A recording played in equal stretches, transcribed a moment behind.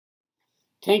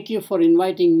Thank you for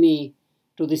inviting me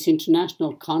to this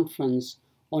international conference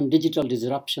on digital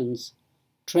disruptions,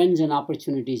 trends and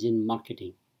opportunities in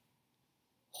marketing,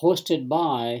 hosted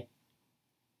by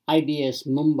IBS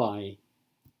Mumbai.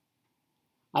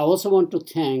 I also want to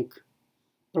thank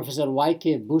Professor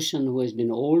Y.K. Bhushan, who has been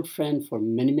an old friend for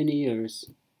many, many years,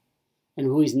 and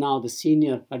who is now the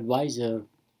senior advisor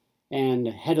and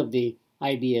head of the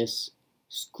IBS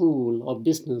School of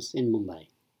Business in Mumbai.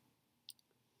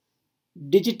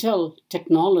 Digital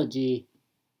technology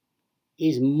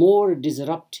is more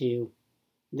disruptive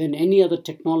than any other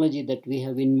technology that we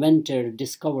have invented,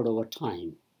 discovered over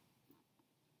time.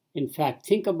 In fact,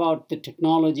 think about the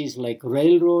technologies like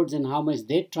railroads and how much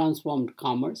they transformed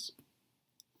commerce,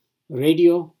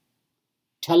 radio,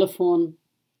 telephone,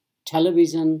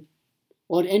 television,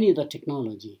 or any other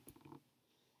technology.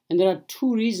 And there are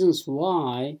two reasons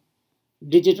why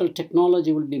digital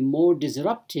technology will be more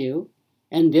disruptive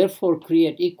and therefore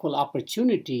create equal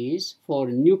opportunities for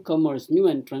newcomers, new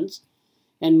entrants,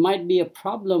 and might be a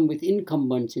problem with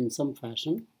incumbents in some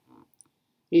fashion,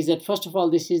 is that first of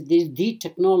all, this is the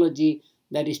technology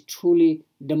that is truly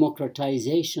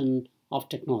democratization of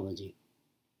technology.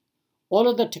 All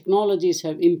of the technologies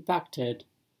have impacted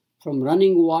from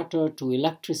running water to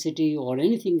electricity or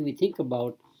anything we think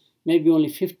about, maybe only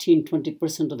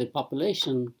 15-20% of the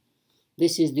population.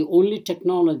 This is the only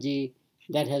technology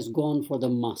that has gone for the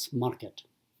mass market.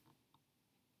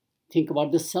 Think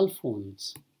about the cell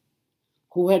phones.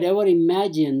 Who had ever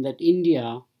imagined that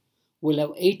India will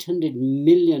have 800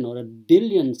 million or a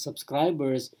billion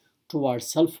subscribers to our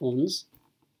cell phones?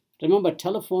 Remember,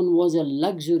 telephone was a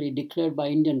luxury declared by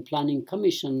Indian Planning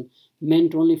Commission,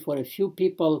 meant only for a few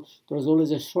people. There was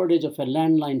always a shortage of a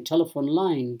landline telephone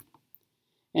line.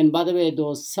 And by the way,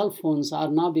 those cell phones are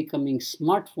now becoming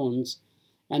smartphones.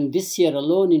 And this year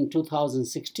alone in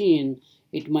 2016,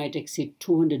 it might exceed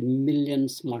 200 million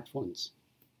smartphones.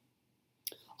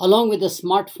 Along with the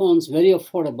smartphones, very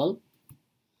affordable,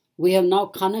 we have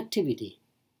now connectivity.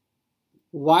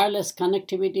 Wireless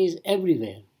connectivity is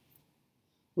everywhere.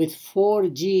 With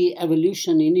 4G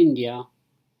evolution in India,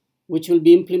 which will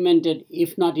be implemented,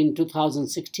 if not in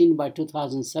 2016, by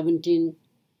 2017,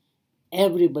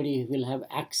 everybody will have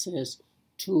access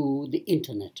to the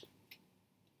internet.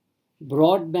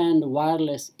 Broadband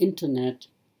wireless internet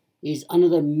is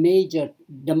another major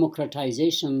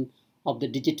democratization of the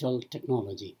digital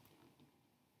technology.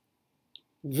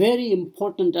 Very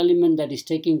important element that is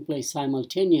taking place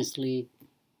simultaneously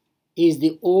is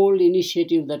the old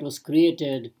initiative that was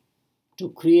created to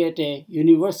create a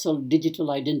universal digital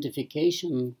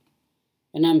identification.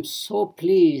 And I'm so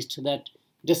pleased that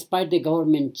despite the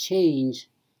government change,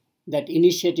 that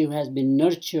initiative has been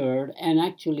nurtured and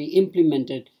actually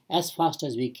implemented as fast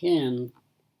as we can.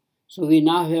 So we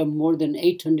now have more than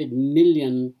 800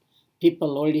 million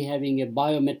people already having a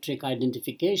biometric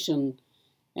identification.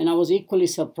 And I was equally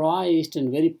surprised and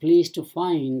very pleased to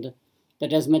find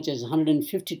that as much as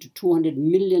 150 to 200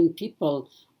 million people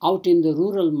out in the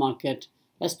rural market,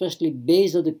 especially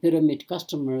base of the pyramid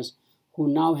customers, who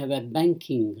now have a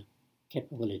banking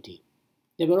capability.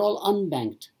 They were all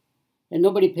unbanked and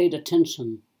nobody paid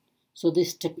attention. So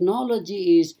this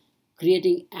technology is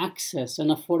creating access and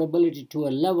affordability to a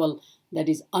level that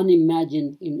is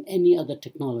unimagined in any other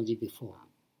technology before.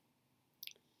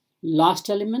 Last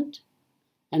element,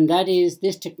 and that is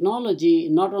this technology,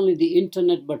 not only the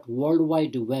internet, but World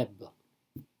Wide Web.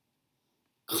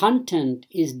 Content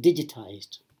is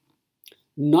digitized.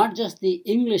 Not just the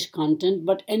English content,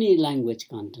 but any language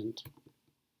content.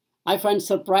 I find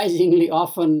surprisingly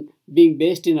often, being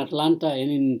based in Atlanta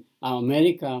and in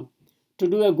America, to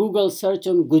do a Google search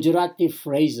on Gujarati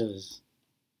phrases.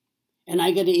 And I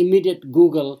get an immediate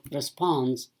Google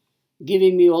response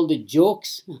giving me all the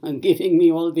jokes and giving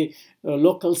me all the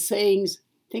local sayings.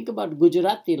 Think about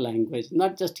Gujarati language,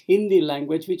 not just Hindi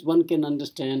language, which one can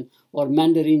understand, or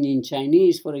Mandarin in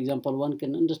Chinese, for example, one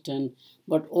can understand,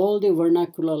 but all the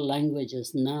vernacular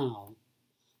languages now,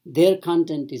 their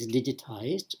content is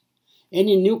digitized.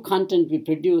 Any new content we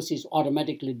produce is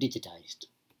automatically digitized.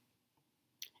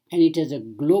 And it has a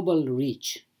global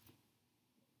reach.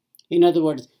 In other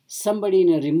words, somebody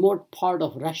in a remote part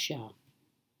of Russia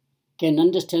can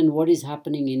understand what is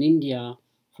happening in India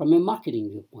from a marketing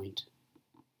viewpoint.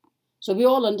 So we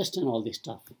all understand all this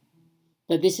stuff,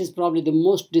 that this is probably the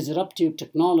most disruptive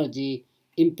technology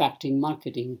impacting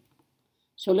marketing.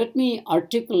 So let me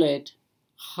articulate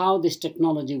how this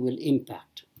technology will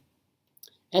impact,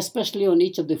 especially on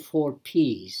each of the 4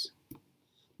 Ps.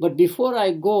 But before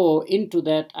I go into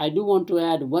that, I do want to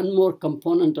add one more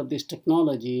component of this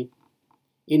technology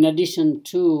in addition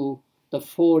to the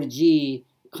 4G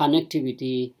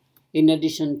connectivity, in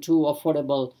addition to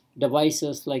affordable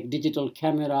devices like digital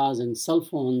cameras and cell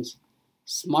phones,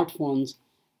 smartphones,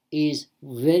 is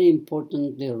very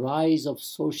important, the rise of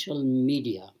social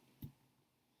media.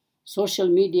 Social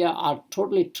media are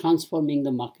totally transforming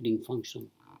the marketing function.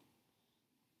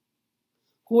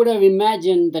 Who would have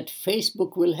imagined that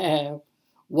Facebook will have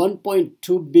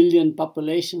 1.2 billion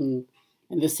population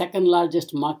and the second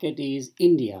largest market is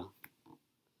India?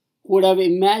 Who would have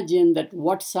imagined that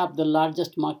WhatsApp, the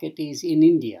largest market, is in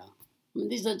India? I mean,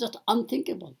 these are just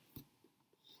unthinkable.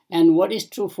 And what is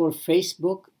true for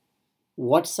Facebook,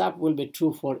 WhatsApp will be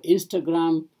true for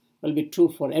Instagram, will be true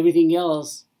for everything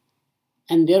else.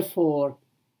 And therefore,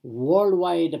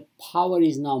 worldwide power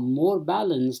is now more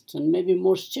balanced and maybe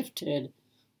more shifted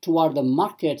toward the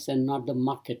markets and not the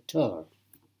marketer.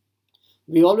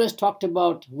 We always talked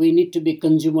about we need to be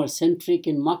consumer-centric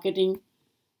in marketing.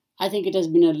 I think it has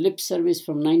been a lip service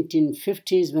from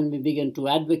 1950s when we began to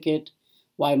advocate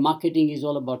why marketing is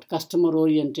all about customer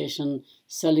orientation,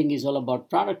 selling is all about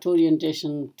product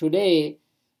orientation. Today,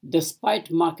 despite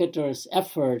marketers'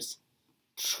 efforts,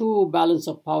 true balance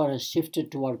of power has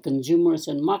shifted toward consumers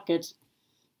and markets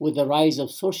with the rise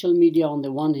of social media on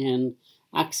the one hand,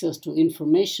 access to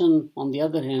information on the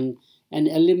other hand, and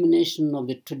elimination of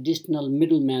the traditional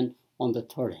middleman on the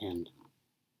third hand.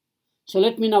 So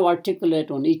let me now articulate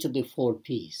on each of the 4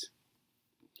 P's.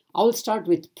 I will start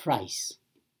with price.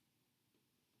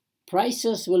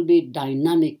 Prices will be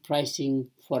dynamic pricing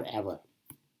forever.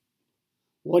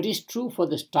 What is true for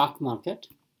the stock market,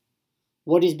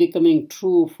 what is becoming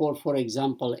true for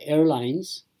example,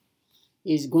 airlines,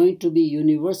 is going to be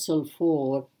universal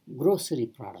for grocery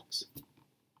products.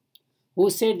 Who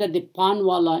said that the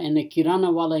panwala and a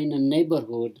kirana wala in a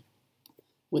neighborhood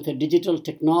with a digital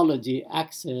technology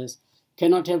access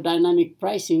cannot have dynamic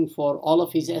pricing for all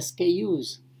of his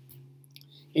SKUs?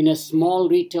 In a small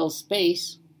retail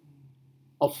space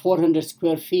of 400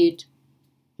 square feet,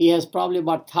 he has probably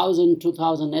about 1,000,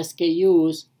 2,000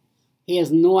 SKUs. He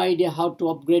has no idea how to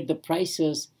upgrade the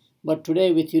prices, but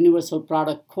today with Universal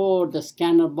Product Code, the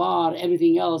scanner bar,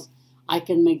 everything else, I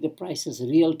can make the prices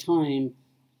real time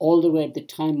all the way at the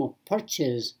time of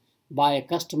purchase by a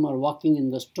customer walking in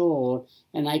the store,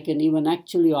 and I can even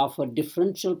actually offer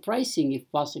differential pricing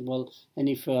if possible and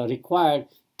if required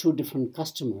to different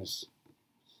customers.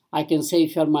 I can say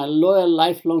if you're my loyal,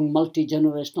 lifelong,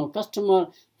 multi-generational customer,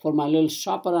 for my little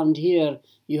shop around here,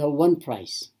 you have one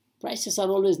price. Prices are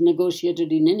always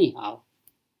negotiated in anyhow,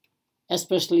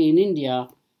 especially in India.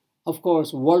 Of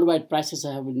course, worldwide prices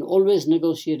have been always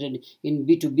negotiated. In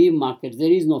B2B markets,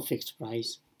 there is no fixed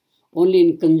price. Only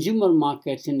in consumer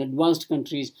markets, in advanced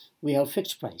countries, we have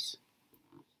fixed price.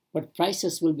 But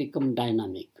prices will become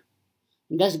dynamic.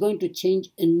 And that's going to change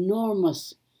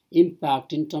enormous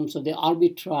impact in terms of the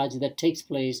arbitrage that takes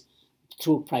place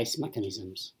through price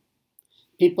mechanisms.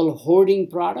 People hoarding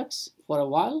products for a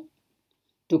while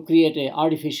to create an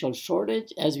artificial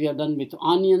shortage, as we have done with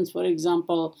onions, for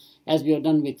example, as we have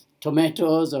done with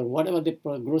tomatoes or whatever the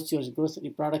grocery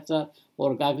products are,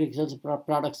 or agricultural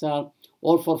products are,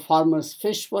 or for farmers'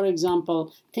 fish, for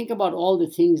example. Think about all the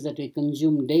things that we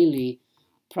consume daily.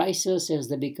 Prices, as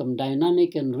they become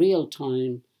dynamic and real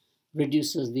time,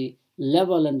 reduces the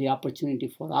level and the opportunity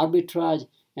for arbitrage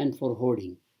and for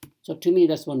hoarding. So to me,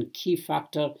 that's one key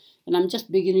factor. And I'm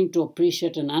just beginning to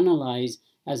appreciate and analyze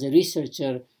as a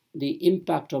researcher the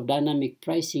impact of dynamic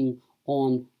pricing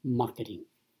on marketing.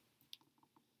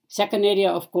 Second area,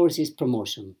 of course, is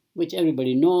promotion, which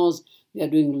everybody knows. We are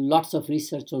doing lots of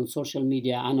research on social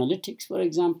media analytics, for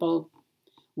example,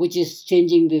 which is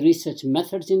changing the research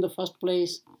methods in the first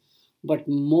place. But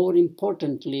more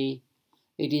importantly,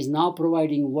 it is now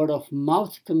providing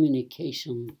word-of-mouth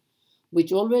communication,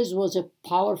 which always was a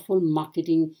powerful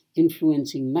marketing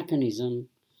influencing mechanism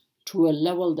to a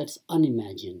level that's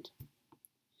unimagined.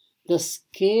 The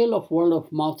scale of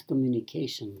word-of-mouth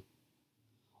communication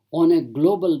on a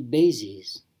global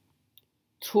basis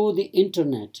through the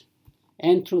internet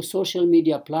and through social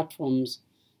media platforms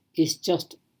is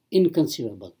just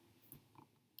inconceivable.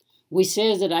 We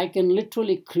say that I can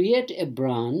literally create a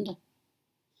brand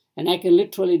and I can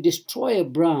literally destroy a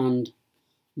brand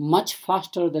much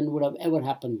faster than would have ever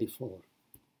happened before.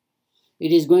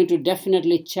 It is going to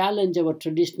definitely challenge our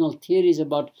traditional theories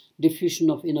about diffusion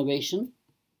of innovation,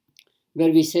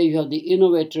 where we say you have the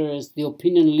innovators, the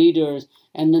opinion leaders,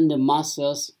 and then the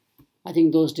masses. I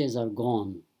think those days are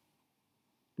gone.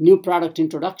 New product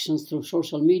introductions through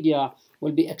social media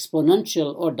will be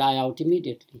exponential or die out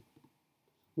immediately.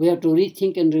 We have to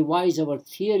rethink and revise our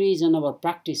theories and our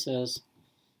practices,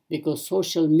 because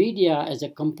social media as a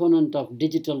component of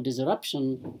digital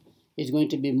disruption is going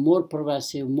to be more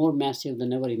pervasive, more massive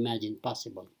than ever imagined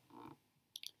possible.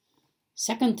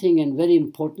 Second thing, and very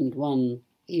important one,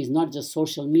 is not just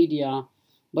social media,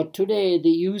 but today the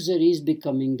user is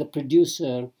becoming the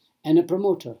producer and a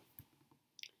promoter.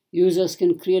 Users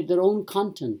can create their own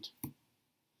content.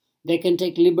 They can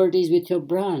take liberties with your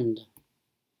brand.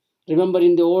 Remember,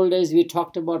 in the old days, we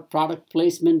talked about product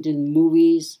placement in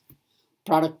movies,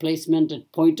 product placement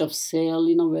at point of sale,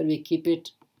 where we keep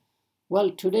it. Well,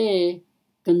 today,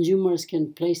 consumers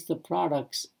can place the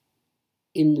products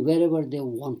in wherever they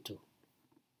want to.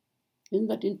 Isn't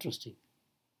that interesting?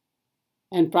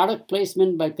 And product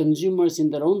placement by consumers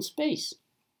in their own space,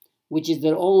 which is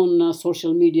their own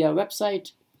social media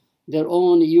website, their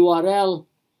own URL,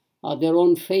 their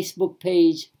own Facebook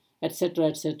page, etc.,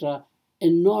 etc.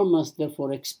 Enormous,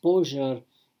 therefore, exposure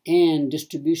and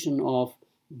distribution of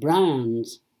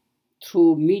brands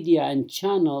through media and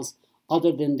channels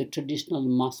other than the traditional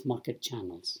mass market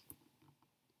channels.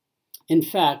 In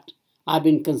fact, I've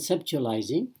been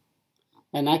conceptualizing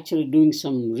and actually doing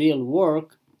some real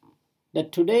work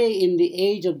that today, in the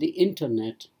age of the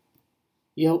internet,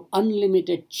 you have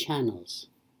unlimited channels.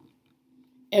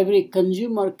 Every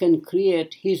consumer can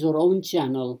create his or her own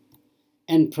channel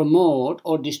and promote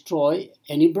or destroy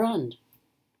any brand,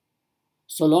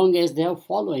 so long as they have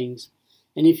followings.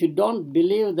 And if you don't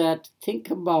believe that, think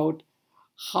about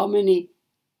how many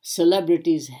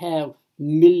celebrities have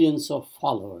millions of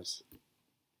followers.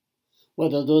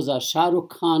 Whether those are Shah Rukh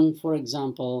Khan, for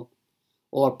example,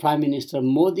 or Prime Minister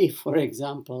Modi, for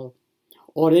example,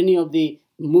 or any of the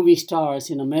movie stars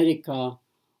in America,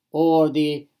 or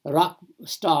the rock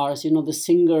stars, the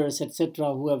singers,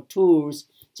 etc., who have tours,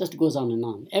 just goes on and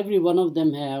on. Every one of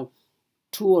them have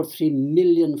 2 or 3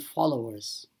 million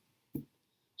followers.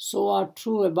 So are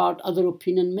true about other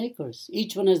opinion makers.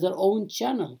 Each one has their own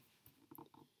channel.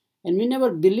 And we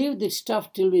never believe this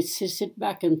stuff till we sit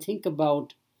back and think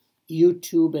about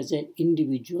YouTube as an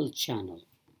individual channel.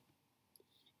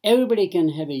 Everybody can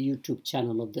have a YouTube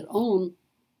channel of their own,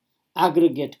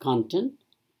 aggregate content,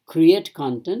 create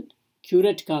content,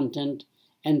 curate content,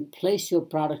 and place your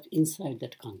product inside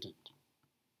that content.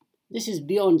 This is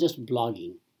beyond just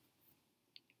blogging.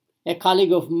 A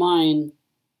colleague of mine,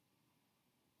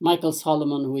 Michael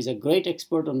Solomon, who is a great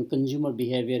expert on consumer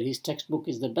behavior, his textbook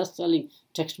is the best-selling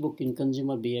textbook in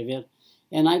consumer behavior.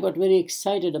 And I got very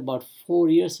excited about 4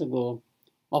 years ago,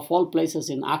 of all places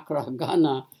in Accra,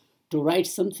 Ghana, to write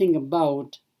something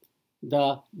about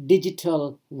the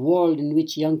digital world in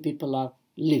which young people are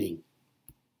living.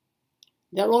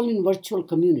 They're all in virtual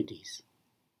communities,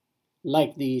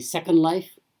 like the Second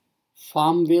Life,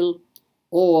 Farmville,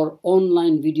 or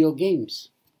online video games.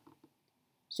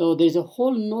 So there's a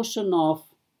whole notion of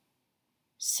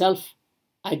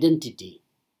self-identity,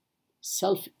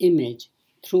 self-image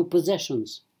through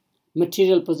possessions,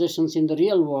 material possessions in the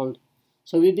real world.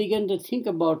 So we begin to think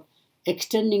about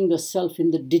extending the self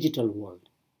in the digital world.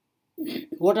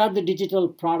 What are the digital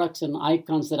products and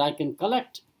icons that I can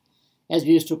collect? As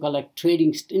we used to collect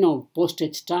trading,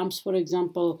 postage stamps, for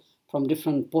example, from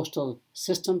different postal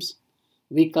systems.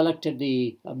 We collected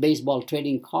the baseball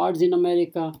trading cards in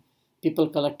America. People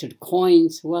collected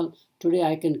coins. Well, today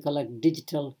I can collect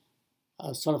digital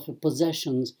sort of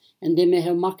possessions, and they may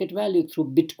have market value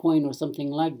through Bitcoin or something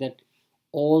like that.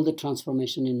 All the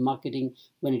transformation in marketing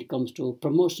when it comes to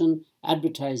promotion,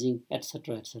 advertising,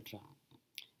 etc., etc.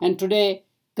 And today,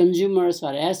 consumers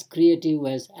are as creative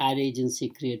as ad agency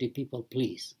creative people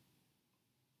please.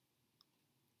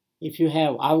 If you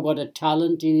have, I've got a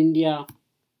talent in India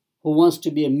who wants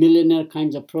to be a millionaire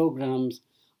kinds of programs,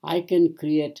 I can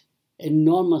create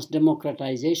enormous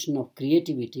democratization of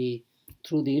creativity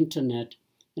through the internet,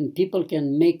 and people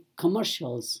can make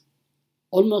commercials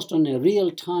almost on a real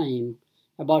time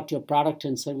about your product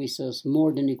and services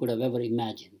more than you could have ever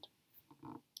imagined.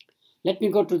 Let me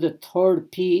go to the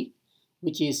third P,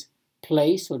 which is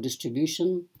place or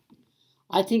distribution.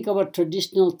 I think our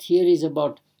traditional theories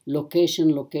about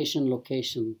location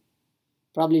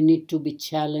probably need to be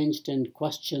challenged and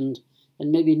questioned,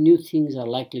 and maybe new things are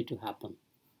likely to happen.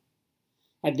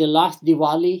 At the last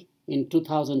Diwali in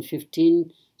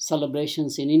 2015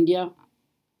 celebrations in India,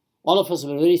 all of us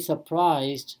were very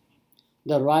surprised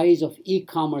the rise of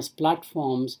e-commerce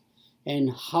platforms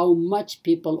and how much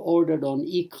people ordered on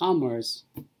e-commerce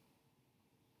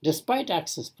despite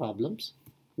access problems,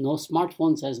 no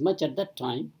smartphones as much at that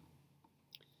time,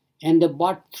 and they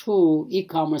bought through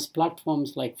e-commerce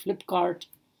platforms like Flipkart,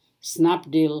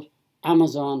 Snapdeal,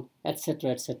 Amazon,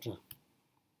 etc., etc.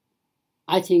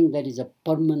 I think that is a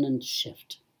permanent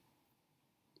shift.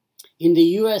 In the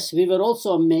US, we were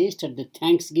also amazed at the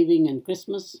Thanksgiving and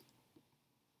Christmas.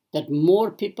 that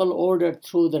more people ordered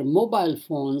through their mobile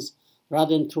phones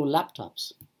rather than through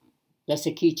laptops. That's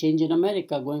a key change in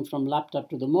America, going from laptop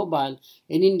to the mobile.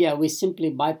 In India, we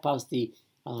simply bypassed the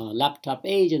laptop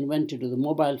age and went to the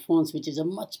mobile phones, which is a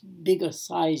much bigger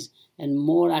size and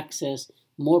more access,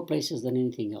 more places than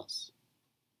anything else.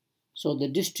 So the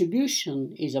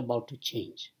distribution is about to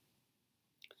change.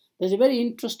 There's a very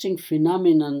interesting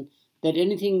phenomenon that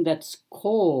anything that's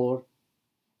core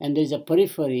and there's a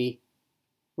periphery,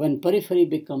 when periphery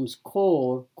becomes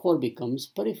core, core becomes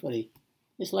periphery.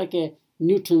 It's like a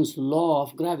Newton's law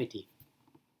of gravity.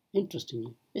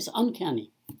 Interestingly, it's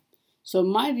uncanny. So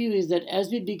my view is that as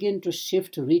we begin to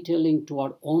shift retailing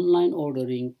toward online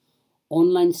ordering,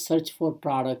 online search for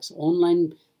products,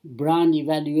 online brand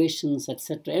evaluations,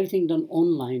 etc., everything done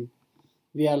online,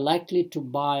 we are likely to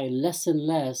buy less and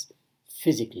less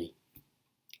physically.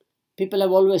 People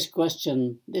have always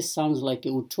questioned, this sounds like a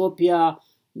utopia,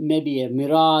 maybe a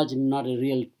mirage, not a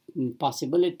real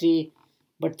possibility.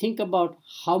 But think about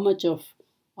how much of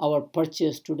our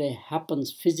purchase today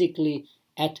happens physically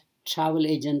at travel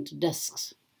agent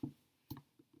desks.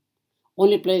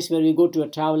 Only place where we go to a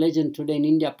travel agent today in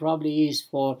India probably is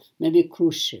for maybe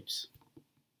cruise ships.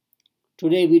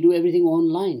 Today we do everything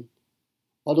online.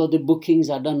 Although the bookings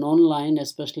are done online,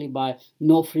 especially by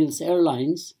no-frills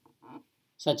airlines,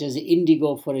 such as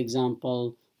Indigo, for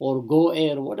example, or Go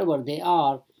Air, whatever they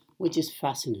are, which is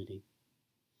fascinating.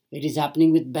 It is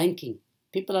happening with banking.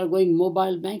 People are going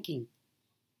mobile banking.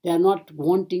 They are not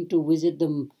wanting to visit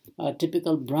the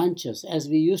typical branches as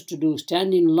we used to do,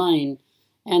 stand in line,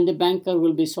 and the banker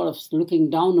will be sort of looking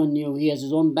down on you. He has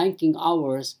his own banking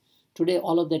hours. Today,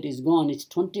 all of that is gone. It's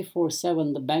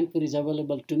 24/7. The banker is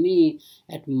available to me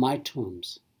at my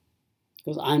terms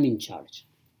because I'm in charge.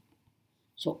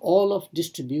 So all of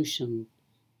distribution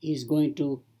is going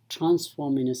to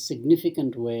transform in a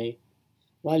significant way.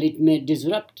 While it may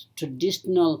disrupt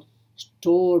traditional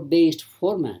store-based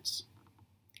formats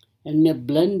and may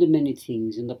blend many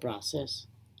things in the process,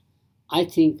 I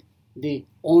think the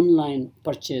online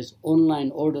purchase,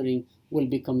 online ordering will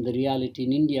become the reality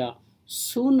in India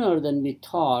sooner than we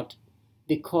thought,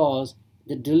 because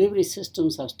the delivery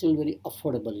systems are still very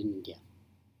affordable in India.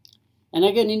 And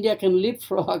again, India can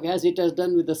leapfrog, as it has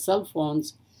done with the cell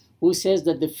phones, who says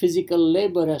that the physical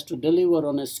labor has to deliver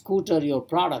on a scooter your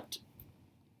product.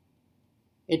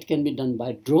 It can be done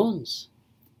by drones.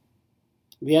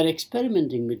 We are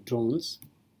experimenting with drones.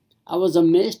 I was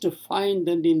amazed to find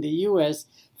that in the US,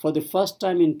 for the first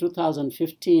time in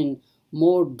 2015,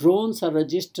 more drones are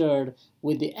registered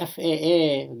with the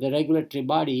FAA, the regulatory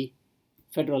body,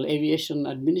 Federal Aviation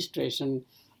Administration,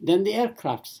 than the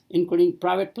aircrafts, including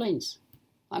private planes.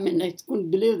 I mean, I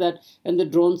couldn't believe that, and the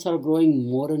drones are growing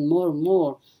more and more and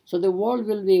more. So the world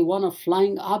will be one of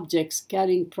flying objects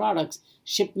carrying products.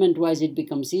 Shipment-wise, it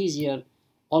becomes easier.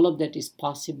 All of that is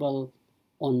possible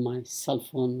on my cell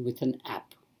phone with an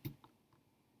app.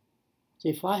 So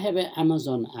if I have an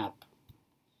Amazon app,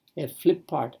 a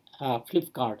Flipkart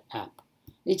app,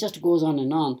 it just goes on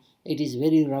and on. It is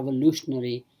very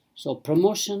revolutionary. So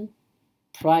promotion,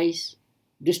 price,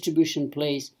 distribution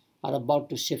plays are about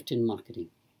to shift in marketing.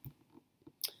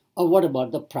 Or what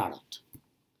about the product?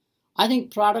 I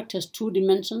think product has two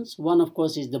dimensions. One, of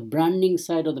course, is the branding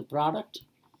side of the product.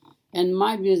 And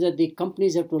my view is that the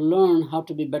companies have to learn how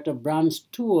to be better brand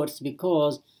stewards,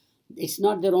 because it's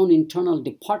not their own internal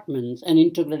departments and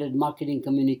integrated marketing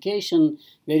communication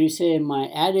where you say my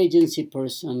ad agency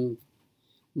person,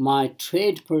 my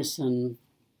trade person,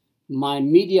 my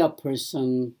media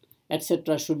person,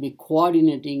 etc. should be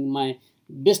coordinating. My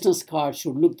business card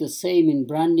should look the same in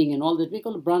branding and all that. We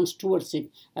call it brand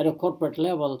stewardship at a corporate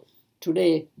level.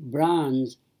 Today,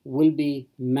 brands will be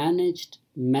managed,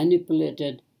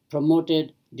 manipulated,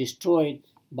 promoted, destroyed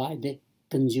by the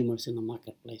consumers in the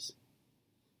marketplace.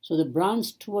 So the brand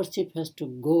stewardship has to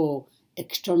go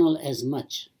external as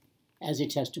much as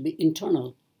it has to be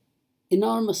internal.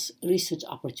 Enormous research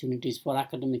opportunities for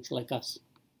academics like us.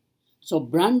 So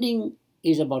branding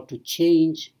is about to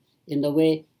change in the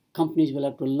way companies will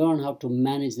have to learn how to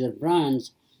manage their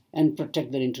brands and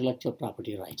protect their intellectual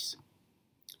property rights.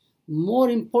 More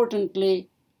importantly,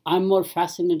 I'm more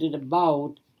fascinated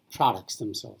about products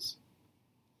themselves.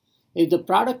 If the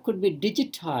product could be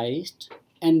digitized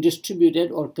and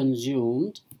distributed or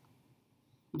consumed,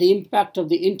 the impact of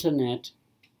the internet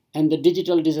and the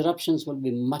digital disruptions will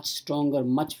be much stronger,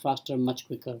 much faster, much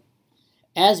quicker,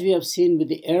 as we have seen with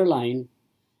the airline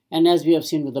and as we have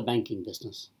seen with the banking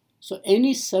business. So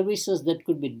any services that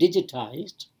could be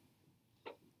digitized,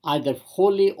 either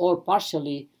wholly or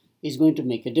partially, is going to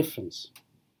make a difference.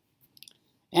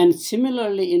 And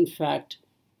similarly, in fact,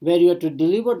 where you have to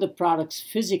deliver the products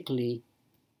physically,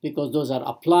 because those are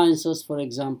appliances, for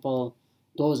example,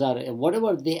 those are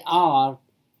whatever they are,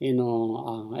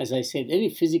 as I said, any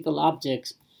physical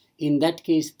objects. In that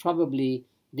case, probably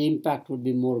the impact would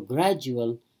be more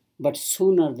gradual, but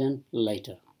sooner than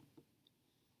later.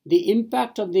 The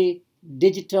impact of the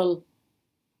digital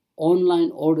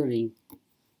online ordering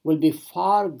will be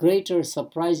far greater,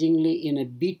 surprisingly, in a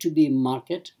B2B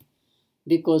market,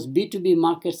 because B2B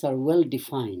markets are well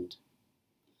defined.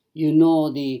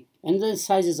 And the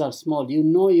sizes are small. You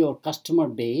know your customer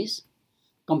base,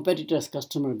 competitors'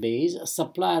 customer base,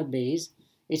 supplier base.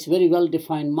 It's very well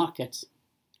defined markets.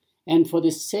 And for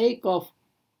the sake of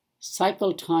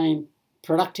cycle time,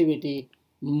 productivity,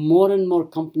 more and more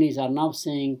companies are now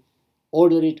saying,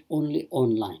 order it only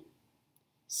online.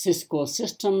 Cisco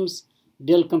Systems,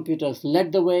 Dell Computers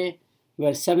led the way,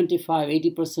 where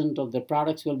 75-80% of their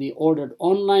products will be ordered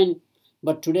online.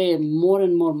 But today, more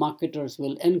and more marketers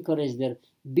will encourage their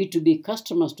B2B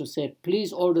customers to say,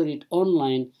 please order it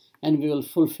online and we will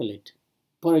fulfill it.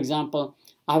 For example,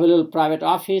 I have a little private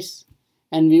office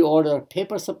and we order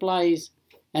paper supplies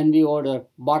and we order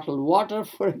bottled water,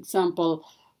 for example.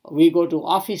 We go to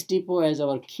Office Depot as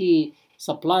our key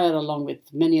supplier along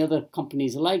with many other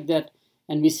companies like that,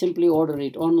 and we simply order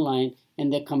it online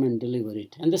and they come and deliver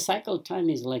it. And the cycle time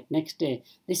is like next day.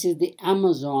 This is the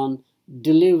Amazon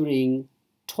delivering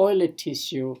toilet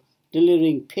tissue,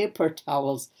 delivering paper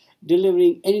towels,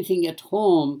 delivering anything at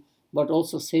home, but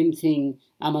also same thing,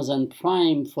 Amazon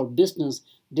Prime for business,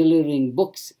 delivering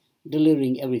books,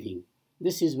 delivering everything.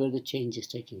 This is where the change is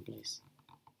taking place.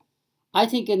 I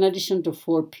think in addition to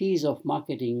 4 Ps of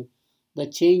marketing, the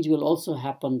change will also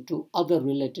happen to other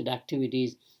related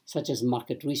activities such as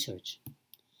market research.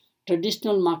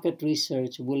 Traditional market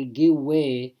research will give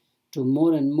way to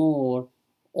more and more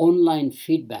online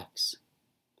feedbacks,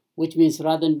 which means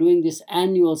rather than doing these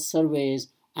annual surveys,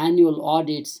 annual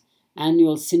audits,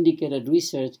 annual syndicated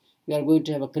research, we are going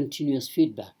to have a continuous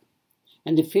feedback.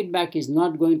 And the feedback is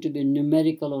not going to be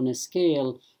numerical on a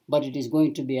scale, but it is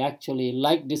going to be actually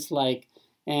like, dislike,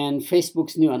 and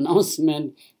Facebook's new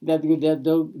announcement that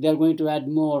they're going to add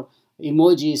more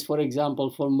emojis, for example,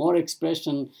 for more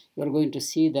expression. You're going to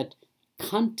see that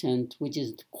content, which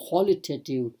is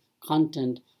qualitative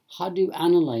content, how do you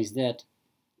analyze that?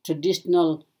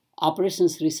 Traditional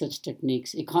operations research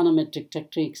techniques, econometric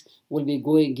techniques will be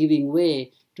giving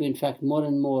way to, in fact, more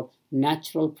and more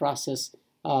natural process,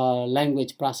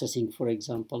 language processing, for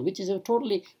example, which is a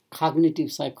totally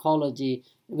cognitive psychology,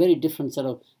 very different set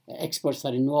of experts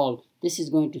are involved. This is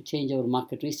going to change our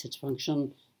market research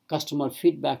function, customer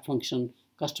feedback function,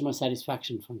 customer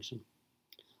satisfaction function.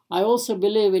 I also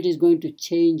believe it is going to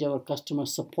change our customer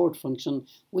support function,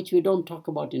 which we don't talk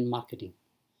about in marketing.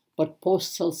 But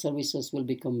post-sale services will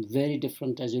become very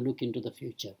different as you look into the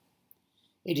future.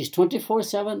 It is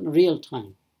 24/7 real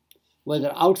time, whether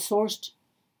outsourced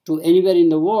to anywhere in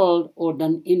the world or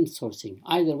done insourcing.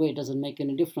 Either way, it doesn't make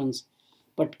any difference.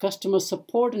 But customer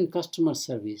support and customer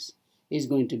service is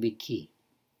going to be key.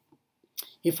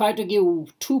 If I had to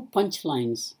give 2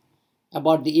 punchlines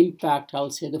about the impact, I'll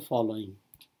say the following.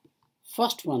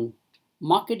 First one,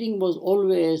 marketing was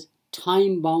always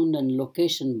time-bound and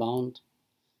location-bound,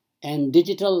 and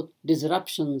digital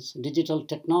disruptions, digital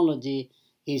technology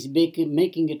is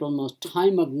making it almost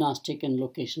time-agnostic and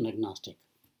location-agnostic.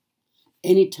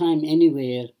 Anytime,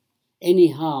 anywhere,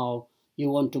 anyhow, you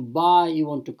want to buy, you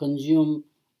want to consume,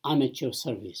 I'm at your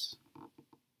service.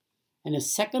 And a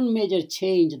second major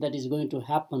change that is going to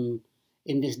happen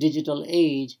in this digital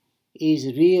age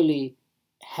is really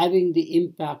having the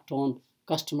impact on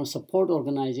customer support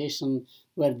organization,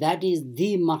 where that is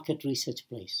the market research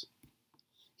place.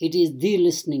 It is the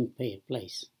listening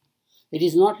place. It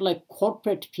is not like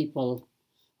corporate people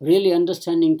really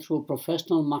understanding through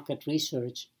professional market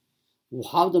research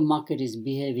how the market is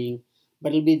behaving,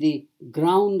 but it will be the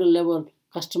ground level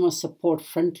customer support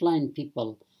frontline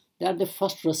people. They are the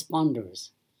first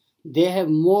responders. They have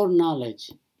more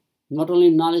knowledge, not only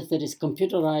knowledge that is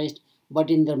computerized, but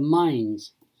in their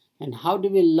minds. And how do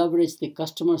we leverage the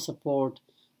customer support,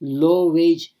 low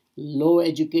wage, low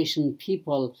education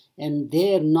people and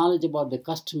their knowledge about the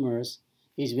customers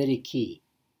is very key.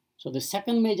 So the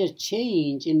second major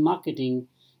change in marketing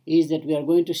is that we are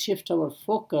going to shift our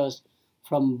focus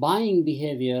from buying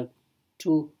behavior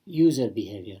to user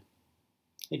behavior.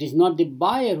 It is not the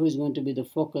buyer who is going to be the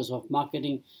focus of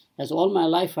marketing. As all my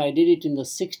life I did it in the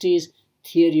 60s,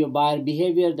 theory of buyer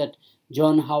behavior that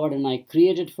John Howard and I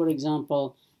created, for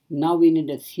example. Now we need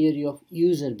a theory of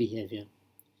user behavior.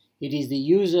 It is the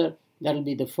user that will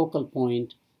be the focal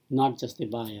point, not just the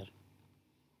buyer.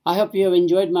 I hope you have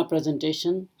enjoyed my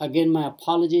presentation. Again, my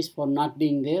apologies for not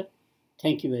being there.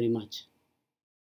 Thank you very much.